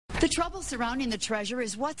The trouble surrounding the treasurer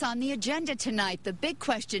is what's on the agenda tonight. The big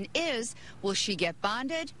question is, will she get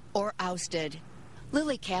bonded or ousted?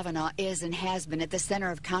 Lily Kavanaugh is and has been at the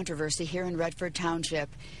center of controversy here in Redford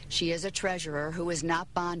Township. She is a treasurer who is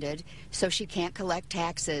not bonded, so she can't collect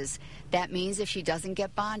taxes. That means if she doesn't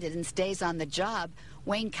get bonded and stays on the job,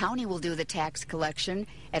 Wayne County will do the tax collection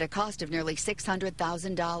at a cost of nearly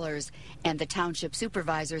 $600,000. And the township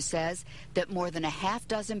supervisor says that more than a half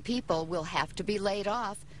dozen people will have to be laid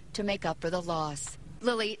off to make up for the loss.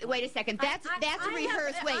 Lily, wait a second. That's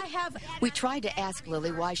rehearsed. Wait. We tried to ask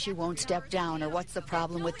Lily why she won't step down or what's the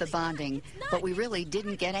problem with the bonding, but we really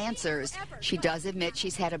didn't get answers. She does admit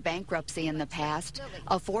she's had a bankruptcy in the past,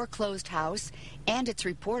 a foreclosed house, and it's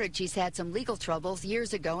reported she's had some legal troubles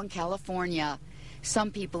years ago in California.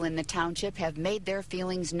 Some people in the township have made their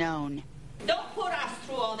feelings known. Don't put us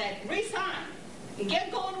through all that. Resign. And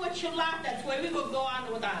get going with your life. That's where we will go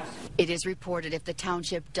on with us. It is reported if the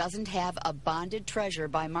township doesn't have a bonded treasurer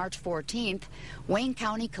by March 14th, Wayne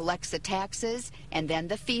County collects the taxes and then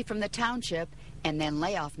the fee from the township, and then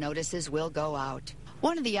layoff notices will go out.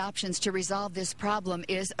 One of the options to resolve this problem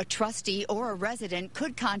is a trustee or a resident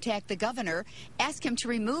could contact the governor, ask him to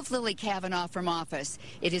remove Lily Kavanaugh from office.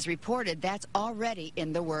 It is reported that's already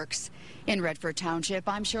in the works. In Redford Township,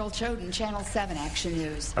 I'm Cheryl Choden, Channel 7 Action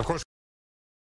News. Of course.